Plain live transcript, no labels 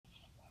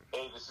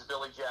This is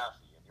Billy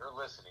Jaffe, and you're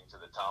listening to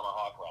the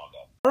Tomahawk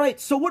Roundup. All right,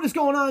 so what is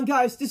going on,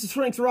 guys? This is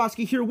Frank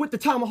Zarowski here with the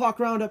Tomahawk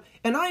Roundup,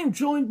 and I am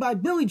joined by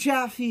Billy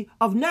Jaffe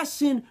of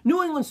NESN,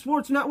 New England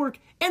Sports Network,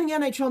 and the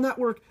NHL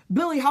Network.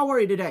 Billy, how are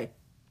you today?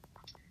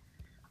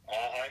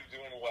 I'm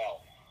doing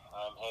well.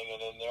 I'm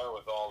hanging in there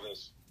with all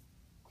this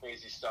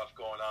crazy stuff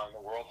going on in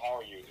the world. How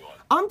are you doing?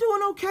 I'm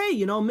doing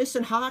okay,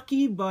 missing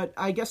hockey, but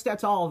I guess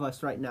that's all of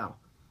us right now.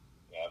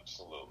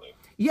 Absolutely.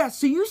 Yeah,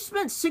 so you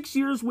spent 6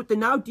 years with the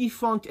now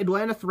defunct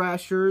Atlanta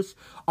Thrashers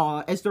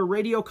as their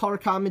radio color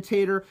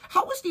commentator.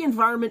 How was the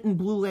environment in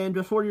Blue Land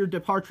before your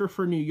departure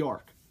for New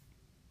York?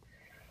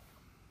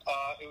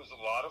 It was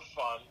a lot of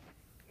fun.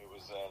 It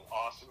was an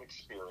awesome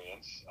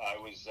experience. I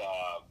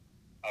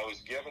was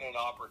given an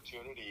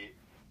opportunity,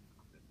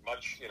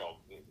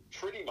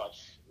 pretty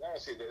much. I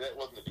say that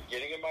wasn't the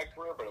beginning of my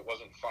career, but it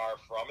wasn't far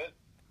from it.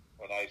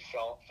 When I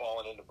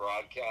fallen into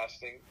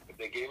broadcasting, but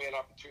they gave me an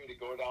opportunity to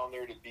go down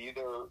there to be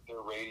their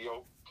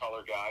radio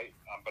color guy.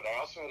 But I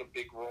also had a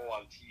big role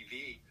on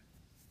TV,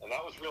 and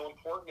that was real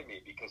important to me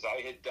because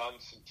I had done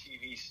some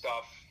TV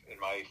stuff in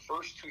my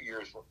first 2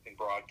 years in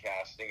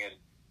broadcasting, and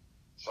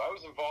so I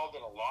was involved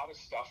in a lot of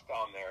stuff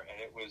down there. And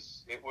it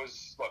was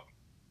look,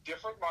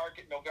 different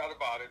market, no doubt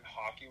about it.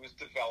 Hockey was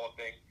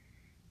developing,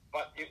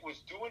 but it was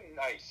doing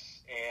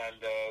nice,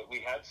 and we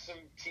had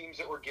some teams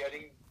that were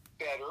getting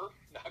better,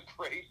 not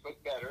great, but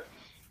better.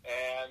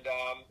 And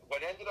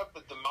what ended up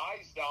the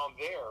demise down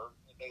there,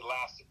 and they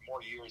lasted more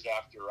years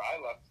after I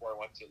left, before I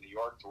went to New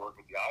York to work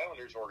with the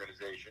Islanders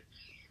organization,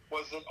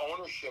 was that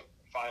ownership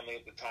finally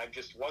at the time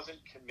just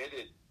wasn't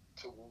committed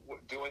to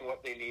doing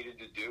what they needed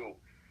to do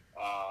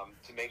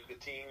to make the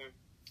team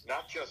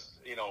not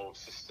just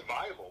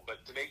survivable,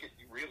 but to make it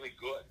really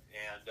good.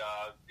 And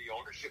the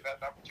ownership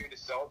had an opportunity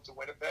to sell it to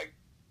Winnipeg,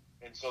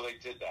 and so they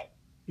did that.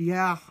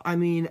 Yeah, I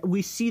mean,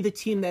 we see the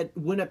team that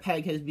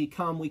Winnipeg has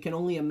become. We can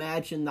only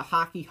imagine the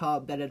hockey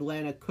hub that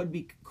Atlanta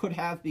could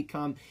have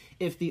become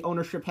if the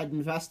ownership had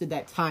invested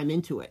that time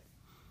into it.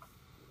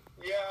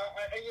 Yeah,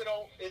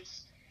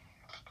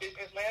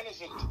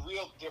 Atlanta's a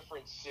real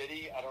different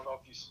city. I don't know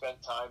if you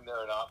spent time there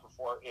or not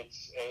before.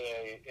 It's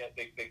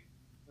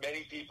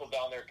many people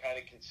down there kind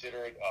of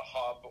consider it a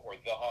hub or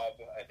the hub.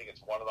 I think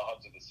it's one of the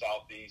hubs of the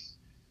Southeast.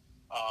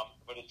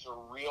 But it's a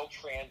real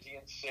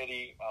transient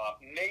city.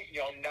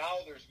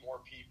 Now there's more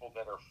people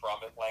that are from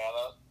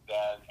Atlanta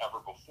than ever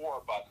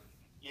before. But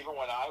even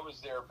when I was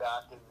there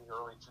back in the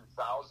early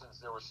 2000s,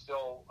 there was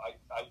still,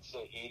 I'd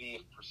say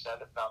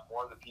 80%, if not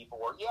more, of the people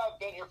were, I've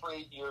been here for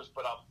 8 years,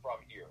 but I'm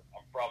from here.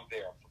 I'm from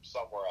there. I'm from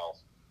somewhere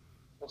else.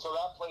 And so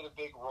that played a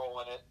big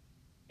role in it.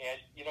 And,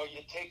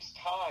 it takes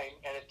time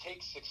and it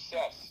takes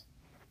success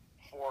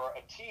for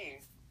a team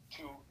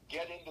to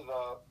get into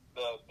the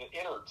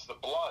innards, the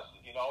blood,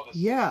 the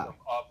system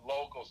of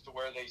locals to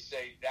where they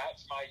say,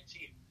 that's my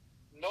team.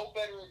 No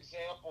better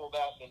example of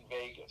that than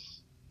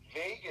Vegas.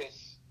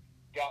 Vegas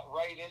got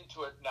right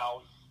into it.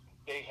 Now,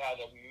 they had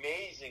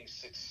amazing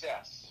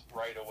success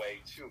right away,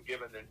 too,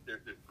 given the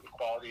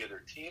quality of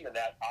their team, and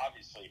that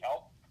obviously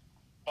helped.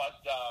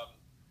 But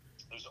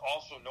there's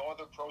also no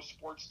other pro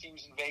sports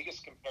teams in Vegas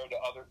compared to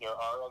there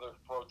are other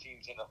pro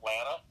teams in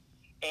Atlanta.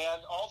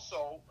 And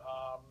also,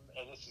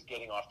 and this is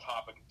getting off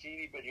topic a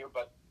teeny bit here,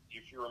 but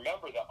if you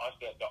remember the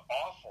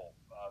awful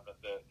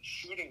the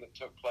shooting that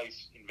took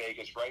place in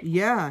Vegas right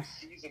before the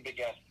season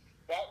began,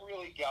 that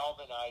really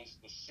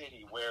galvanized the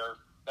city, where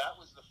that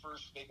was the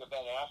first big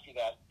event after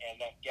that, and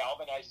that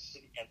galvanized the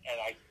city. And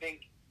I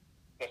think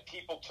that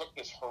people took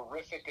this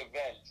horrific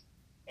event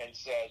and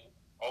said,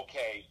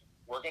 okay,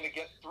 we're going to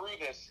get through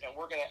this, and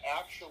we're going to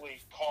actually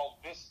call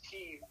this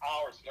team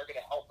ours, and they're going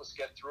to help us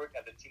get through it,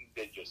 and the team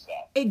did just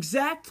that.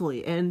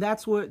 Exactly, and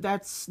that's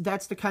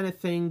the kind of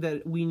thing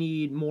that we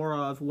need more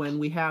of when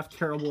we have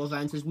terrible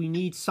events, is we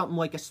need something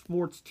like a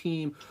sports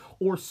team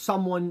or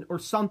someone or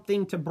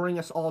something to bring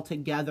us all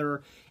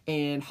together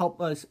and help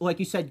us, like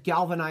you said,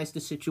 galvanize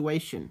the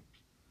situation.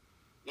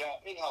 Yeah,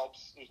 it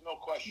helps. There's no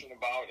question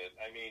about it.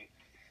 I mean,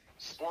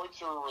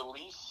 sports are a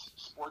release.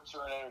 Sports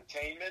are an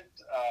entertainment.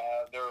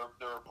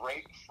 They're a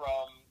break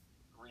from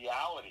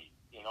reality.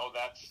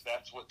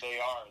 That's what they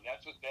are, and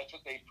that's what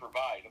they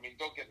provide. I mean,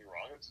 don't get me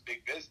wrong; it's a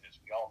big business.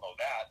 We all know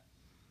that.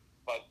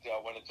 But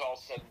when it's all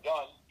said and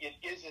done, it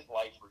isn't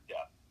life or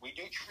death. We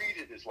do treat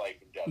it as life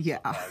and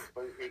death sometimes,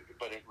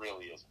 but it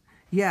really isn't.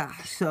 Yeah,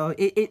 so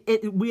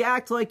we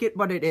act like it,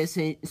 but it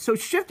isn't. So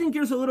shifting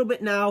gears a little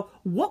bit now,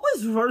 what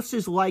was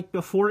Versus like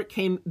before it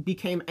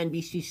became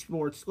NBC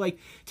Sports? Like,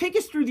 take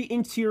us through the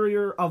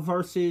interior of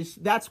Versus.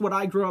 That's what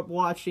I grew up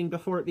watching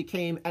before it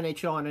became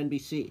NHL on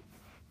NBC.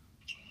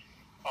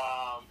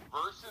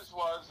 Versus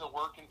was a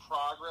work in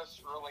progress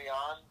early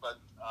on, but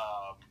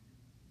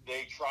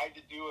they tried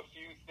to do a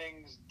few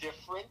things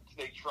different.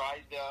 They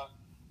tried to,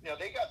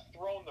 they got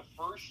thrown the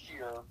first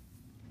year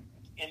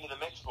into the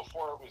mix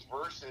before it was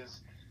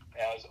Versus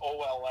as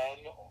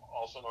OLN,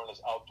 also known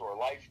as Outdoor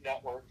Life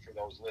Network. For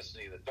those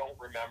listening that don't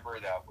remember,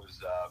 that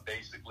was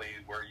basically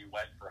where you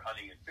went for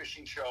hunting and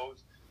fishing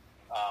shows.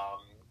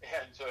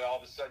 And so all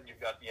of a sudden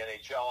you've got the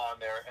NHL on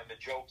there, and the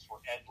jokes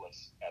were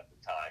endless at the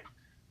time.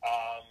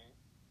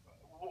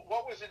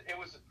 wasn't. It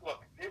was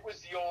look. It was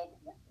the old.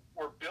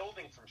 We're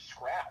building from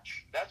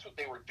scratch. That's what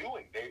they were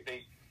doing. They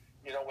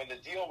when the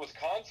deal was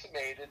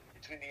consummated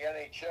between the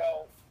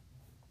NHL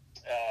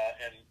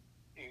and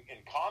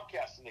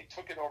Comcast, and they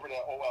took it over to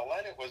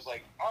OLN, it was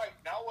like, all right,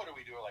 now what do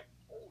we do? Like,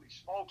 holy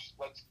smokes,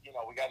 let's we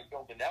got to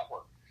build a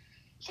network.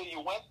 So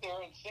you went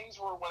there, and things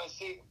were, when I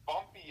say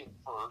bumpy at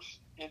first,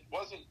 it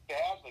wasn't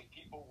bad. Like,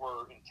 people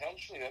were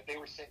intentionally, that they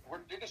were saying,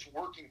 they're just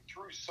working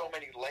through so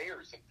many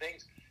layers of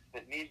things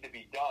that need to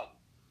be done.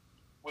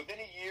 Within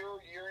a year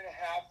and a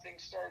half, things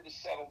started to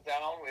settle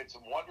down. We had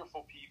some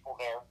wonderful people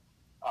there.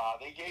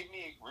 They gave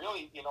me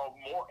really,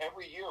 more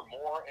every year,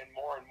 more and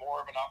more and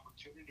more of an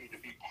opportunity to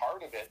be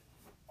part of it,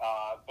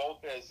 both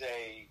as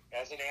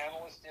an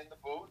analyst in the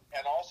booth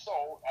and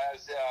also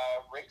as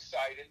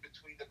ringside in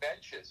between the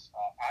benches.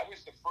 I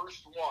was the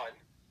first one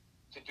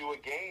to do a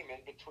game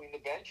in between the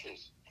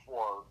benches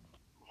for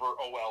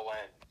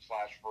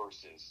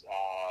OLN/Versus.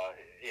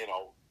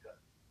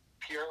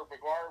 Pierre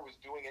Maguire was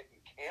doing it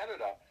in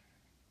Canada,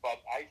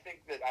 but I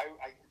think that I'm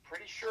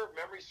pretty sure, if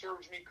memory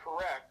serves me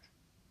correct,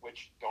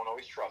 which don't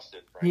always trust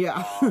it, right?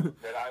 Yeah.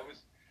 That I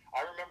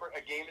remember a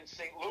game in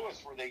St. Louis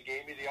where they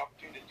gave me the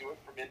opportunity to do it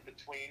from in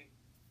between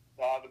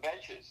the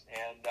benches,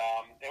 and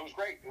it was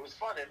great. It was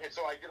fun, and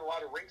so I did a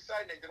lot of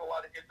ringside, and I did a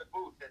lot of in the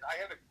booth, and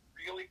I had a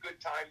really good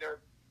time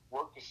there.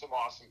 Worked with some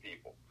awesome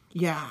people.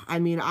 Yeah, I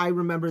mean, I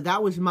remember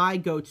that was my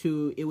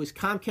go-to. It was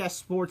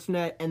Comcast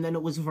Sportsnet, and then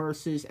it was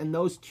Versus, and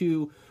those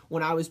two,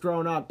 when I was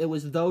growing up, it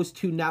was those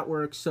two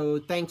networks. So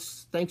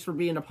thanks for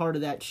being a part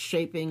of that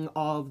shaping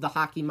of the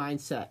hockey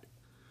mindset.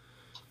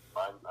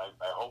 I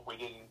hope we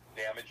didn't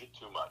damage it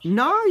too much.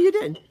 No, you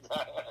didn't.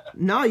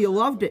 No, you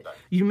loved it.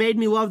 You made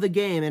me love the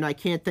game, and I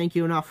can't thank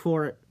you enough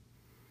for it.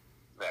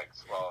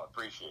 Thanks. Well, I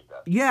appreciate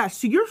that. Yeah,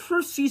 so your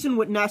first season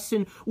with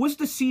NESN was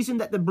the season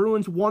that the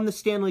Bruins won the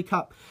Stanley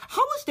Cup.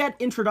 How was that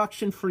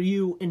introduction for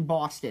you in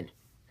Boston?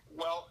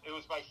 Well, it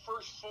was my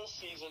first full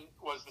season,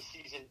 was the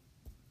season,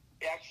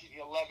 actually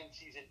the 11th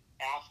season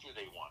after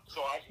they won.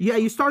 So Yeah,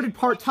 you started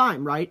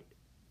part-time, right?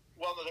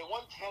 Well, no, they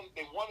won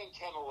in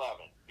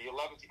 10-11. The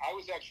 11th, I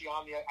was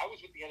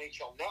with the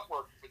NHL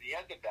Network for the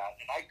end of that,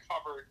 and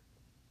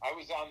I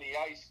was on the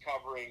ice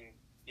covering,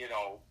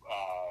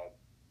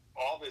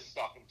 all this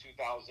stuff in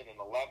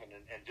 2011,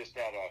 and just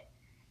had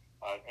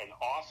an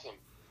awesome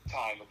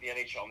time with the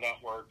NHL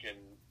Network, and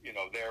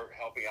they're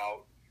helping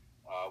out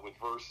with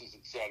Versus,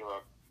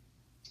 etc.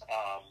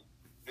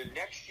 The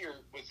next year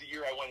was the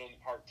year I went in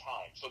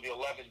part-time, so the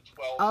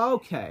 11-12.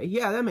 Okay,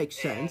 yeah, that makes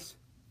sense.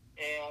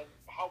 And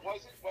how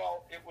was it?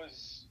 Well, it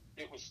was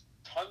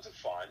tons of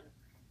fun.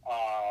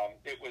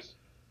 It was,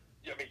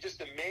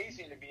 just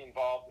amazing to be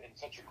involved in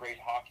such a great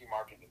hockey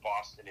market that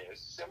Boston is.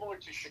 Similar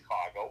to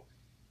Chicago,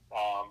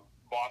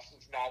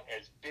 Boston's not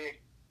as big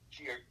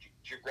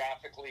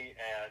geographically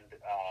and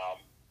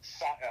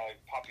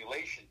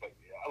population, but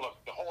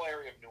look, the whole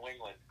area of New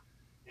England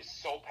is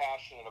so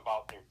passionate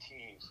about their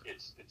teams.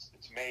 It's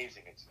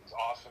amazing. It's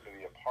awesome to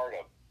be a part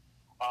of.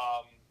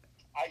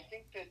 I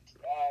think that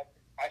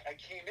I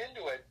came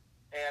into it,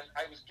 and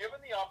I was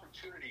given the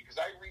opportunity because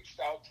I reached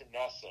out to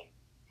NESN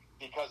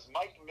because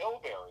Mike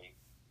Milbury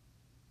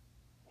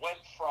went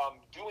from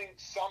doing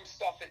some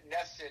stuff at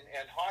NESN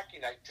and Hockey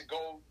Night to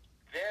go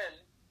then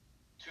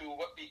to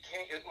what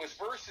became, it was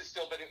Versus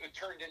still, but it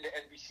turned into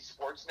NBC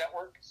Sports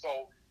Network.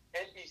 So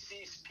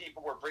NBC's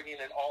people were bringing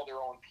in all their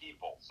own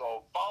people.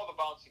 So follow the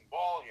bouncing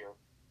ball here.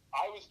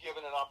 I was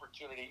given an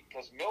opportunity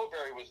because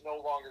Milbury was no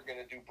longer going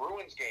to do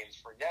Bruins games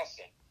for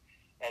NESN.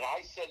 And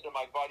I said to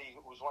my buddy, who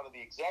was one of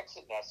the execs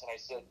at NESN,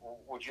 I said,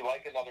 would you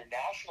like another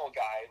national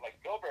guy like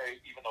Milbury,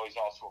 even though he's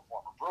also a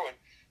former Bruin,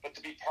 but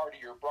to be part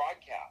of your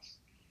broadcast?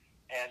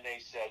 And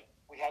they said,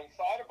 we hadn't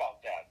thought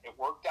about that. It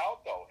worked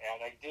out, though. And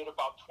I did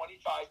about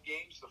 25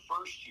 games the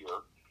first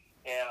year.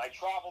 And I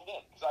traveled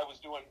in because I was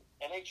doing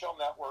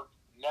NHL Network,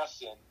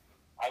 NESN.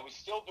 I was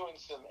still doing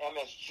some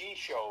MSG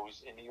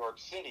shows in New York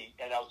City,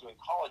 and I was doing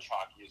college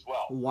hockey as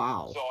well.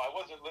 Wow. So I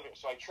wasn't living.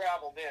 So I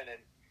traveled in and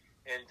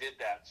did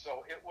that.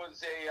 So it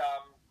was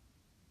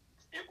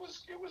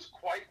it was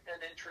quite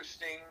an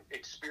interesting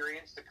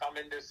experience to come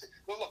into.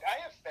 Well, look, I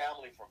have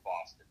family from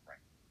Boston,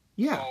 Frank.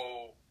 Yeah.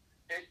 So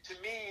to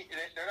me,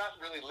 they're not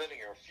really living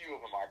here. A few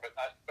of them are, but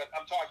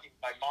I'm talking.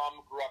 My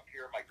mom grew up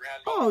here. My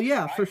grandmother. Oh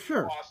yeah, for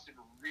sure. Boston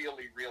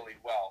really, really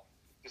well.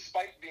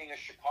 Despite being a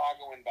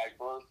Chicagoan by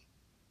birth,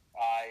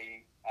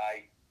 I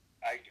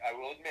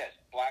will admit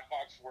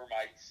Blackhawks were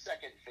my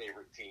second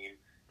favorite team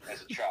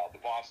as a child. The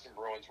Boston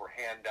Bruins were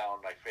hand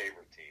down my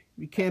favorite team.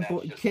 You can't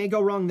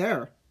go wrong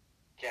there.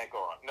 Can't go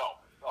wrong. No,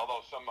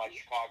 although some of my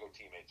Chicago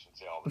teammates would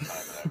say all the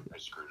time that I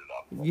screwed it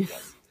up.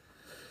 Yes.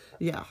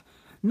 Yeah.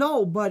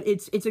 No, but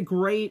it's a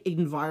great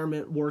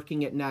environment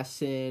working at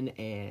NESN,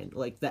 and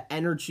like the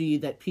energy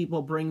that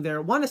people bring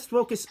there. Want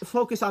to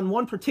focus on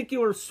one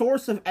particular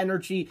source of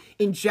energy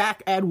in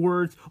Jack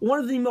Edwards, one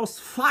of the most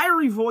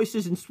fiery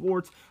voices in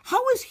sports.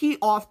 How is he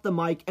off the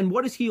mic, and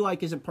what is he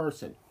like as a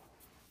person?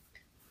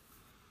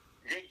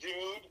 Good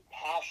dude,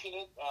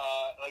 passionate,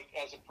 like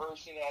as a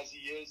person as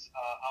he is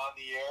on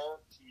the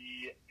air.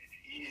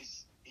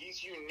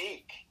 He's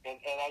unique, and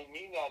I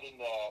mean that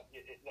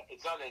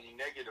it's not in a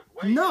negative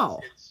way. No,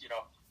 it's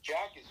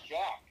Jack is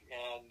Jack,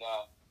 and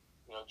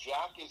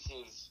Jack is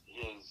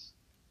his.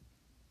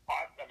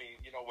 I mean,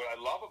 what I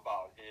love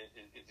about it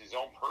is his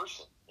own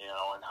person,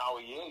 and how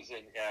he is,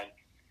 and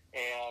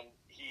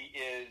he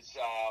is,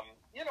 I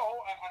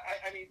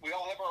mean, we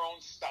all have our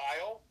own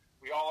style.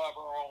 We all have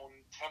our own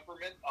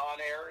temperament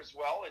on air as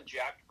well, and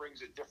Jack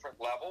brings a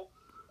different level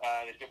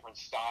and a different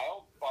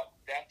style, but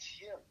that's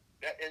him.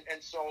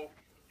 And so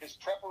his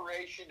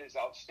preparation is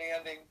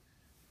outstanding.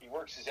 He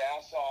works his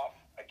ass off.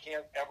 I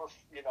can't ever,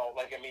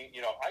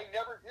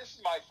 this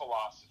is my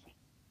philosophy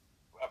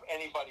of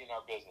anybody in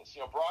our business.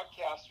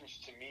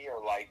 Broadcasters to me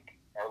are like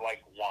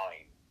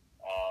wine.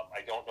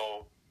 I don't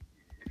know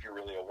if you're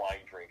really a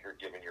wine drinker,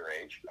 given your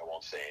age. I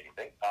won't say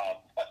anything.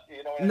 But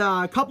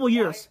a couple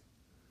years.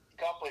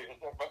 But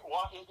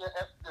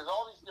there's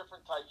all these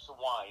different types of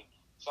wine.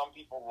 Some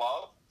people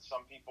love,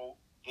 some people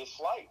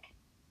dislike.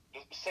 The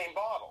same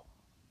bottle.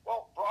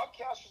 Well,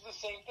 broadcasters are the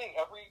same thing.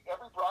 Every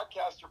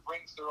broadcaster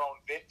brings their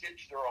own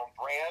vintage, their own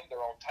brand,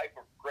 their own type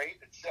of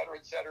grape, et cetera,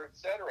 et cetera, et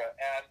cetera.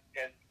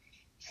 And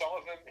some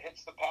of them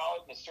hits the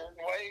palate in a certain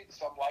way,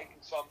 some like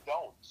and some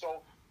don't. So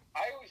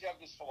I always have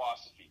this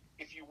philosophy.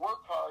 If you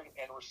work hard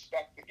and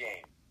respect the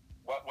game,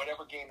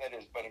 whatever game that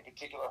is, but in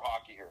particular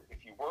hockey here,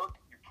 if you work,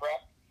 you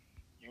prep,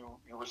 you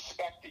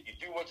respect it, you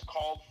do what's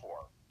called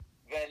for,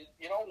 then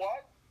you know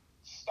what?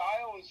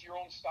 Style is your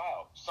own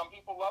style. Some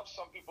people love,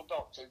 some people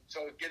don't.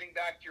 So getting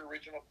back to your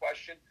original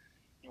question,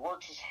 he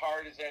works as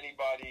hard as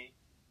anybody.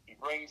 He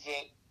brings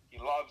it. He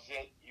loves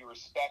it. He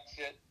respects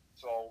it.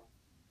 So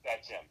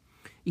that's him.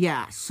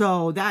 Yeah,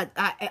 so that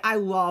I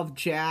love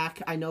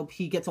Jack. I know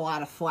he gets a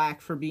lot of flack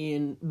for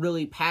being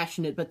really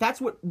passionate, but that's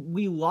what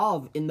we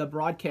love in the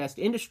broadcast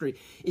industry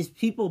is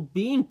people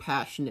being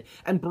passionate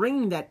and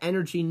bringing that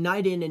energy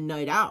night in and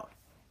night out.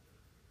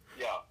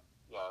 Yeah.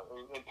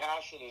 And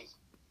passion is,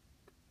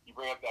 you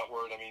bring up that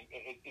word, I mean,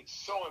 it's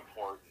so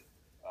important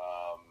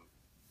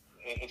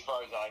as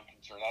far as I'm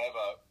concerned. I have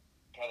a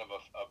kind of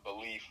a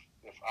belief,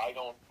 if I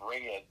don't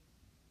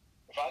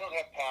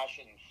have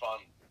passion and fun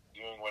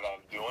doing what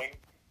I'm doing,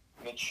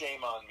 then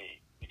shame on me.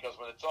 Because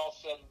when it's all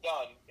said and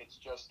done, it's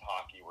just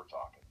hockey we're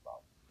talking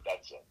about.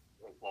 That's it.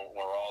 When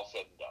we're all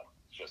said and done,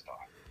 it's just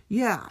hockey.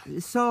 Yeah,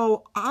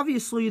 so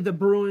obviously the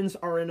Bruins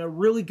are in a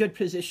really good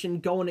position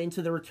going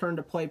into the return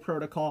to play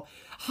protocol.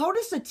 How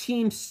does the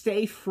team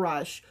stay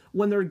fresh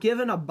when they're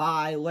given a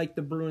bye like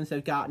the Bruins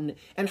have gotten?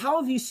 And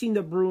how have you seen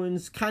the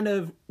Bruins kind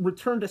of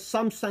return to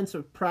some sense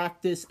of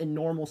practice and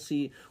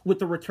normalcy with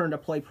the return to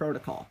play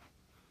protocol?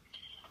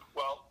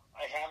 Well,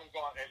 I haven't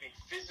gone,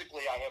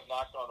 physically I have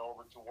not gone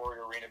over to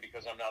Warrior Arena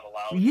because I'm not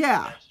allowed.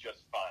 Yeah. That's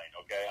just fine,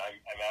 okay?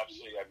 I'm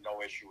absolutely, I have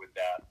no issue with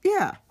that.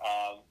 Yeah.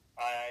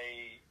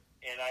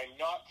 I'm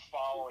not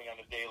following on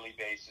a daily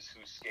basis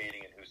who's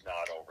skating and who's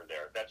not over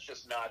there. That's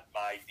just not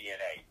my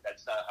DNA.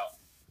 That's not how.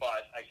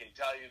 But I can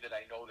tell you that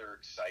I know they're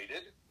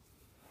excited.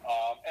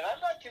 And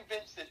I'm not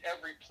convinced that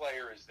every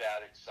player is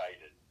that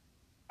excited.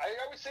 I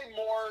would say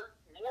more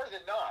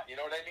than not. You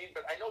know what I mean?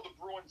 But I know the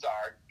Bruins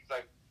are because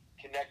I've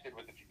connected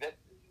with the few.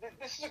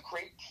 This is a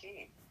great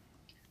team.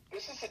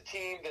 This is a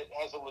team that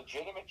has a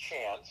legitimate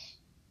chance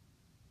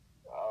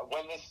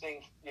when this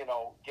thing,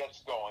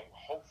 gets going,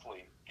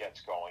 hopefully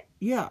gets going.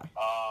 Yeah.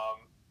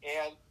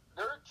 And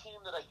they're a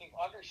team that I think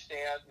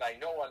understands, and I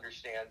know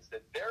understands,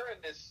 that they're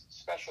in this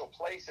special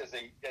place as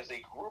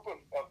a group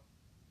of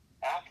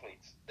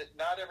athletes that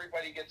not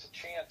everybody gets a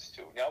chance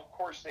to. Now, of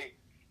course, they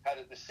had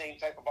the same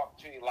type of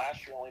opportunity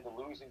last year, only to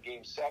lose in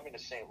Game 7 to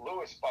St.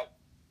 Louis, but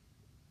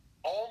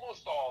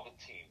almost all the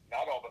team,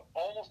 not all, but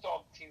almost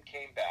all the team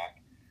came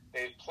back.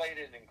 They've played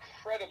at an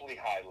incredibly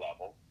high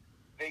level.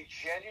 They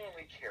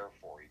genuinely care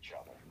for each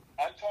other.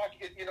 I'm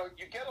talking,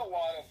 you get a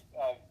lot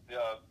of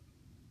the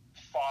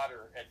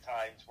fodder at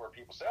times where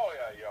people say, oh,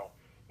 yeah,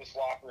 this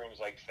locker room is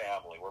like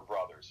family. We're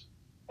brothers.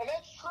 And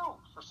that's true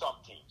for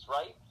some teams,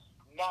 right?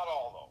 Not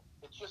all,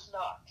 though. It's just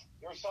not.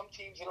 There are some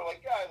teams that are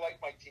like, yeah, I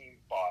like my team,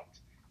 but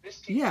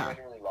this team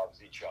genuinely loves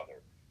each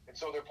other. And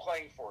so they're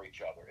playing for each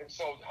other. And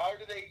so how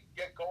do they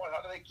get going? How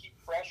do they keep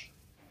fresh?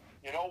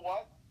 You know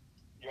what?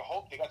 You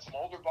hope they got some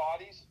older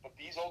bodies, but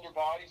these older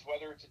bodies,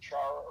 whether it's a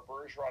Chara, a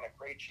Bergeron, a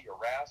Krejci, or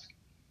Rask,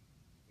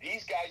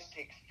 these guys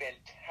take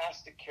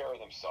fantastic care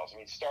of themselves.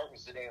 I mean, starting with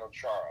Zdeno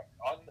Chara,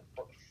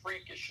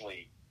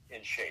 freakishly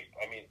in shape.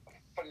 I mean,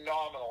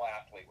 phenomenal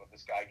athlete, what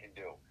this guy can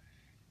do.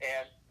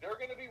 And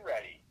they're going to be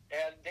ready.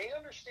 And they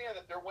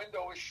understand that their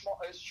window is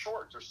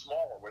short or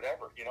small or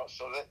whatever,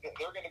 so that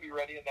they're going to be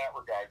ready in that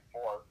regard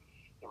for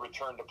the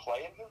return to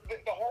play. And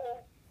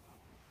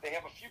they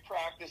have a few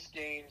practice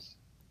games,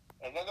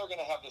 and then they're going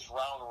to have this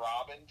round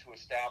robin to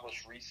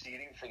establish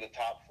reseeding for the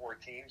top 4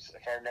 teams,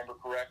 if I remember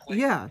correctly.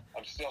 Yeah.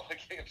 I'm still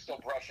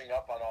brushing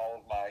up on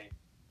all of my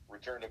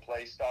return to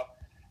play stuff.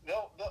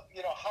 How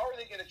are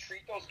they going to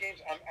treat those games?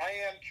 I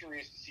am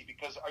curious to see,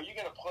 because are you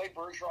going to play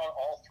Bergeron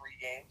all 3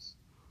 games?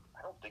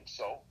 I don't think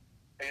so.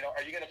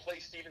 Are you going to play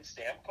Steven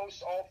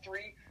Stamkos all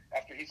 3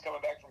 after he's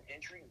coming back from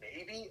injury?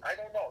 Maybe. I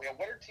don't know.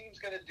 What are teams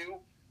going to do?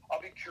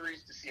 I'll be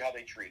curious to see how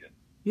they treat it.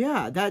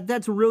 Yeah,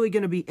 that's really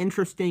going to be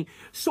interesting.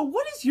 So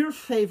what is your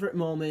favorite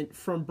moment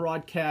from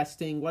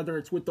broadcasting, whether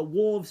it's with the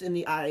Wolves in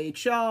the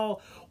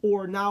IHL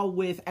or now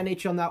with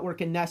NHL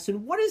Network and NESN?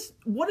 What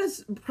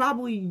is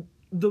probably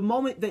the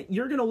moment that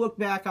you're going to look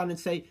back on and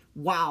say,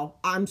 wow,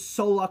 I'm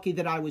so lucky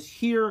that I was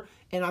here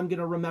and I'm going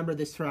to remember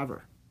this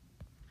forever?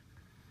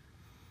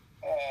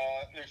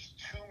 There's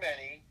too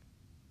many.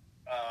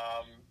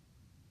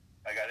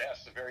 I got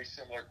asked a very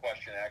similar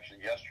question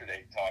actually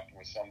yesterday talking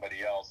with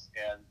somebody else,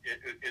 and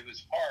it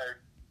was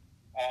hard.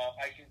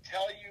 I can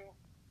tell you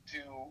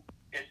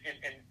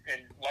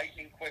in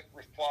lightning quick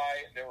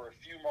reply, there were a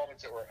few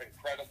moments that were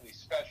incredibly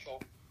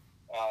special.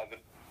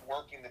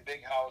 Working the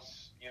Big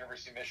House,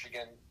 University of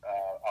Michigan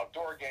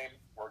outdoor game,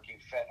 working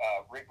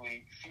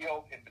Wrigley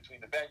Field in between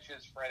the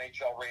benches for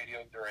NHL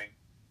radio during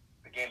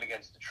the game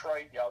against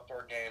Detroit, the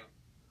outdoor game,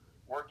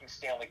 working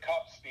Stanley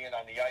Cups, being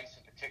on the ice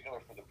in particular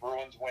for the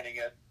Bruins winning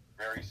it,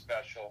 very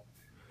special.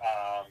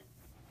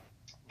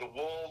 The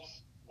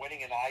Wolves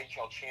winning an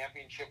IHL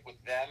championship with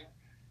them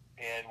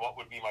in what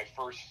would be my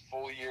first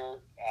full year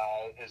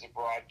as a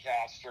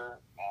broadcaster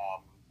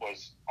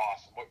was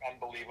awesome,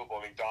 unbelievable.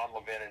 I mean, Don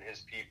Levin and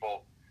his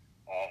people.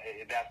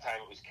 At that time,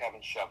 it was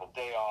Kevin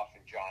Cheveldayoff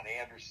and John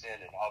Anderson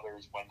and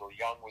others. Wendell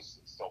Young was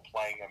still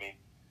playing. I mean,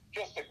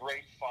 just a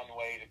great, fun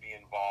way to be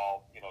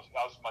involved.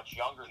 I was much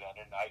younger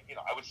then, and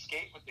I would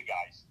skate with the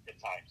guys at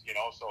times.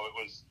 So it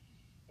was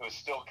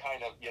still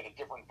kind of a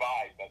different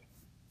vibe. But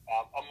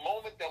a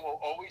moment that will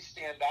always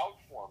stand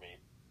out for me,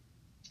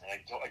 and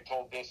I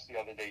told this the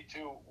other day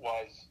too,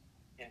 was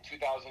in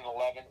 2011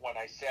 when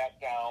I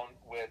sat down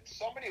with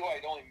somebody who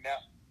I'd only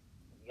met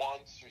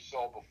once or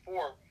so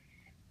before.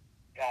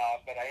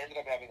 But I ended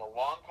up having a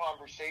long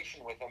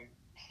conversation with him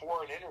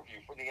for an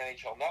interview for the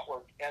NHL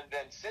Network. And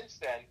then since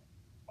then,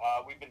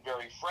 we've been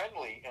very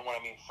friendly. And when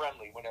I mean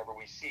friendly, whenever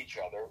we see each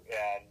other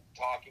and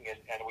talking,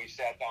 and we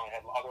sat down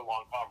and had other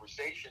long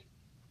conversations.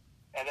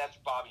 And that's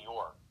Bobby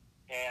Orr.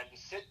 And to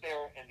sit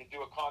there and to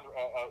do a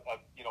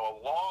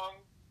long,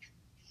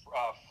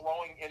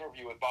 flowing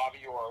interview with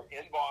Bobby Orr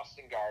in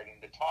Boston Garden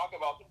to talk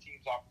about the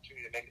team's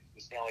opportunity to make it to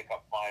the Stanley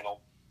Cup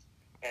final.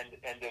 And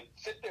to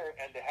sit there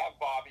and to have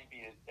Bobby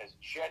be as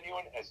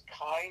genuine, as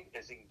kind,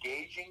 as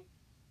engaging,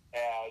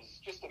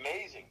 as just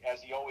amazing as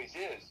he always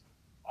is,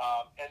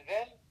 and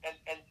then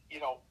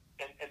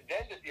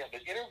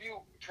the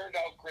interview turned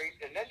out great,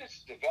 and then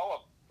just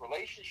develop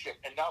relationship,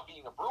 and now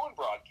being a Bruin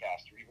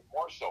broadcaster even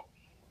more so.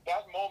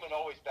 That moment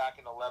always back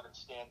in 11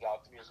 stands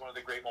out to me as one of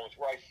the great moments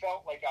where I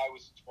felt like I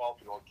was a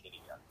 12-year-old kid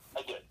again.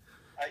 I did.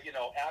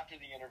 After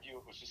the interview,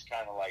 it was just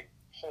kind of like,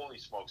 holy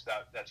smokes,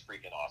 that's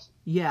freaking awesome.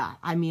 Yeah,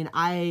 I mean,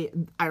 I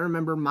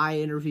remember my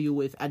interview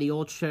with Eddie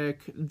Olczyk.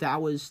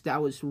 That was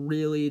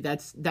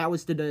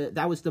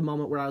the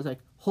moment where I was like,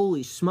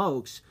 holy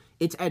smokes,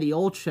 it's Eddie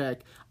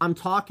Olczyk. I'm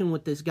talking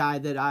with this guy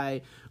that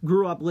I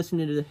grew up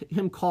listening to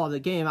him call the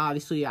game.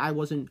 Obviously, I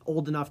wasn't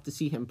old enough to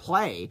see him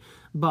play,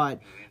 but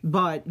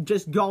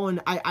just going,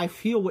 I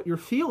feel what you're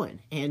feeling,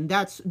 and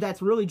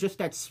that's really just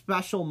that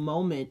special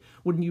moment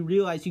when you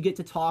realize you get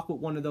to talk with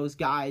one of those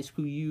guys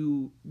who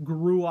you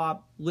grew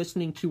up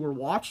listening to or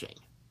watching.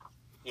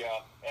 Yeah,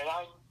 and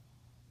I'm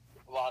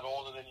a lot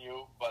older than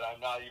you, but I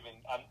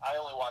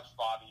only watched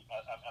Bobby.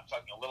 I'm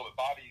talking a little bit.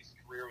 Bobby's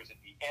career was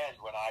at the end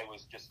when I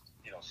was just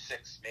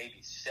 6, maybe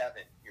 7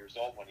 years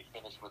old when he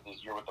finished with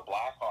his year with the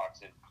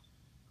Blackhawks, and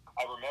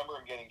I remember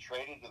him getting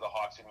traded to the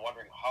Hawks and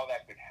wondering how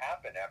that could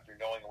happen after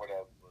knowing what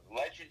a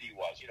legend he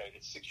was.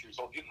 At 6 years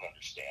old, you didn't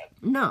understand.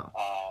 No.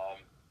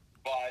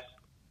 But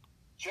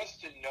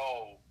just to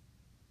know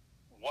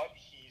what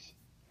he's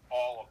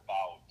all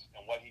about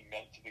and what he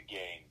meant to the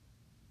game,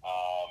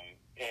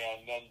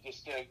 and then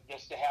just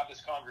to have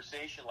this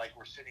conversation like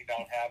we're sitting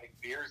down having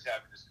beers,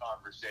 having this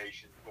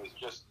conversation was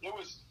just it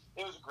was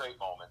a great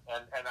moment.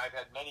 And I've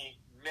had many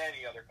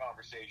other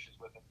conversations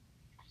with him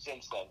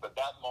since then, but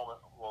that moment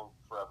will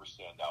forever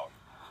stand out.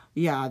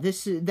 Yeah,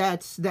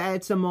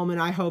 that's a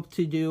moment I hope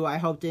to do. I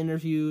hope to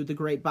interview the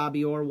great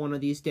Bobby Orr one of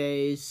these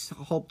days.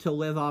 I hope to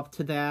live up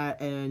to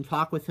that and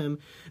talk with him.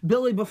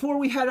 Billy, before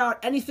we head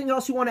out, anything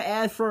else you want to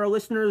add for our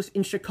listeners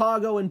in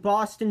Chicago and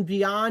Boston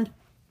beyond?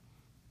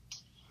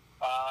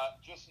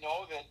 Just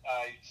know that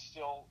I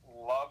still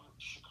love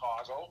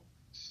Chicago.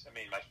 I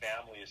mean, my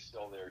family is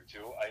still there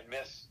too. I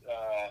miss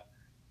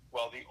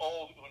the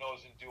old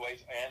Unos and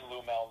Duets and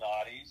Lou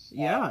Malnati's.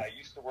 Yeah. I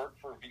used to work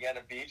for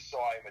Vienna Beef, so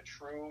I'm a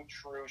true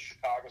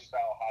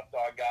Chicago-style hot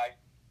dog guy.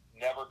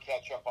 Never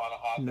catch up on a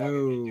hot dog.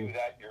 If you do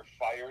that, you're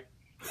fired.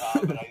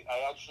 But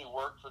I actually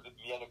worked for the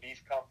Vienna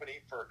Beef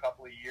Company for a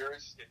couple of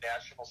years in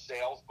national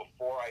sales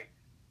before I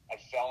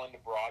fell into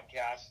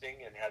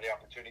broadcasting and had the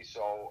opportunity.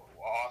 So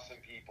awesome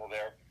people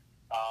there.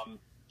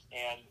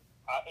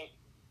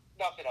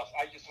 Nothing else.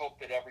 I just hope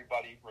that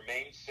everybody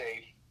remains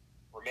safe,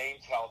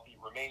 remains healthy,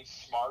 remains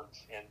smart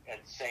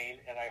and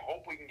sane, and I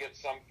hope we can get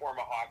some form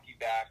of hockey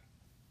back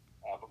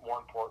But more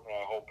importantly,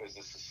 I hope as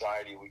a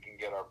society we can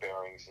get our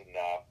bearings and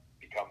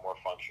become more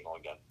functional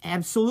again.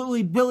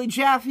 Absolutely. Billy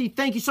Jaffe,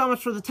 thank you so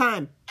much for the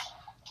time.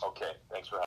 Okay.